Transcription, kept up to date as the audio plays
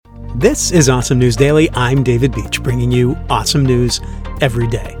This is Awesome News Daily. I'm David Beach, bringing you awesome news every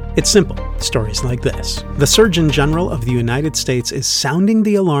day. It's simple. Stories like this. The Surgeon General of the United States is sounding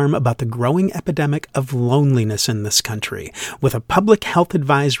the alarm about the growing epidemic of loneliness in this country, with a public health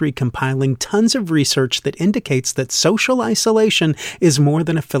advisory compiling tons of research that indicates that social isolation is more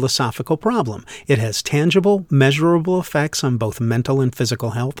than a philosophical problem. It has tangible, measurable effects on both mental and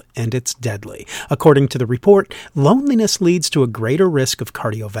physical health, and it's deadly. According to the report, loneliness leads to a greater risk of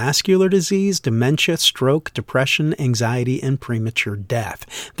cardiovascular disease, dementia, stroke, depression, anxiety, and premature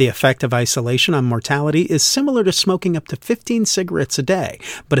death. The effect of isolation on mortality is similar to smoking up to 15 cigarettes a day,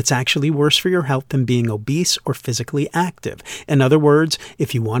 but it's actually worse for your health than being obese or physically active. In other words,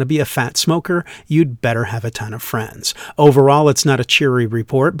 if you want to be a fat smoker, you'd better have a ton of friends. Overall, it's not a cheery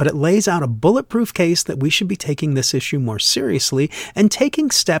report, but it lays out a bulletproof case that we should be taking this issue more seriously and taking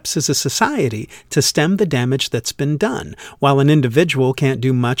steps as a society to stem the damage that's been done. While an individual can't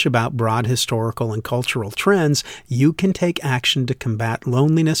do much about broad historical and cultural trends, you can take action to combat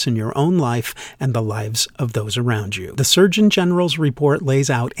loneliness in your own life and the lives of those around you. The Surgeon General's report lays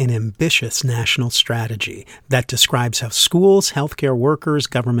out an ambitious national strategy that describes how schools, healthcare workers,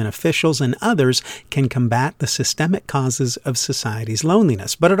 government officials, and others can combat the systemic causes of society's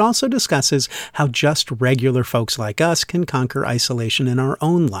loneliness. But it also discusses how just regular folks like us can conquer isolation in our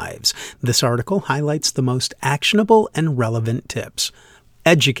own lives. This article highlights the most actionable and relevant tips.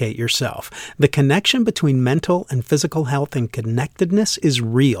 Educate yourself. The connection between mental and physical health and connectedness is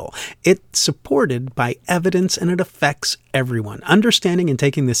real. It's supported by evidence and it affects everyone. Understanding and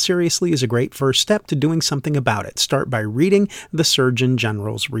taking this seriously is a great first step to doing something about it. Start by reading the Surgeon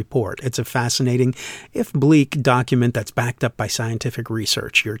General's report. It's a fascinating, if bleak, document that's backed up by scientific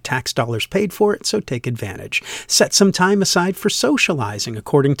research. Your tax dollars paid for it, so take advantage. Set some time aside for socializing.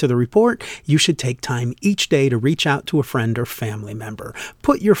 According to the report, you should take time each day to reach out to a friend or family member.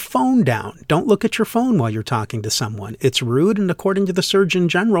 Put your phone down. Don't look at your phone while you're talking to someone. It's rude, and according to the Surgeon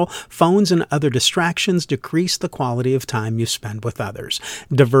General, phones and other distractions decrease the quality of time you spend with others.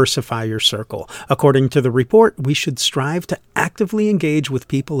 Diversify your circle. According to the report, we should strive to actively engage with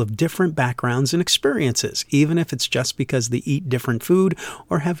people of different backgrounds and experiences, even if it's just because they eat different food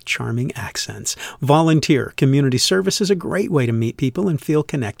or have charming accents. Volunteer. Community service is a great way to meet people and feel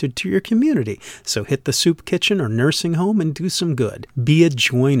connected to your community. So hit the soup kitchen or nursing home and do some good. Be a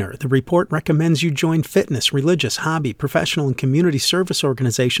joiner. The report recommends you join fitness, religious, hobby, professional, and community service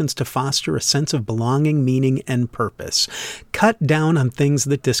organizations to foster a sense of belonging, meaning, and purpose. Cut down on things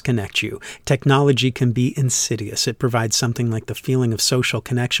that disconnect you. Technology can be insidious. It provides something like the feeling of social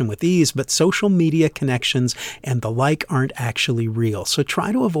connection with ease, but social media connections and the like aren't actually real. So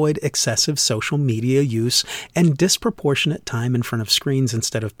try to avoid excessive social media use and disproportionate time in front of screens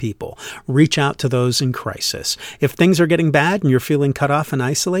instead of people. Reach out to those in crisis. If things are getting bad and you're feeling cut off and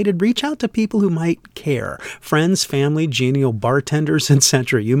isolated, reach out to people who might care. Friends, family, genial bartenders,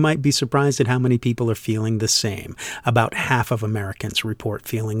 etc. You might be surprised at how many people are feeling the same. About half of Americans report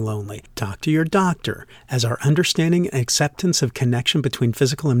feeling lonely. Talk to your doctor. As our understanding and acceptance of connection between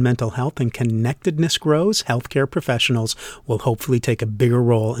physical and mental health and connectedness grows, healthcare professionals will hopefully take a bigger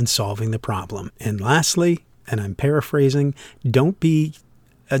role in solving the problem. And lastly, and I'm paraphrasing, don't be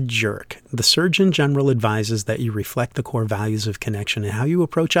a jerk. The Surgeon General advises that you reflect the core values of connection and how you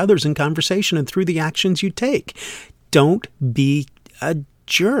approach others in conversation and through the actions you take. Don't be a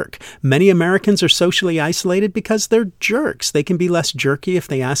jerk. Many Americans are socially isolated because they're jerks. They can be less jerky if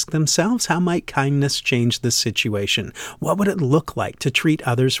they ask themselves, how might kindness change this situation? What would it look like to treat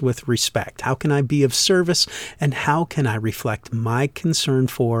others with respect? How can I be of service? And how can I reflect my concern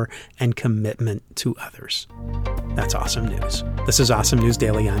for and commitment to others? That's awesome news. This is Awesome News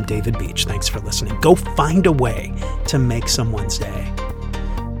Daily. I'm David Beach. Thanks for listening. Go find a way to make someone's day.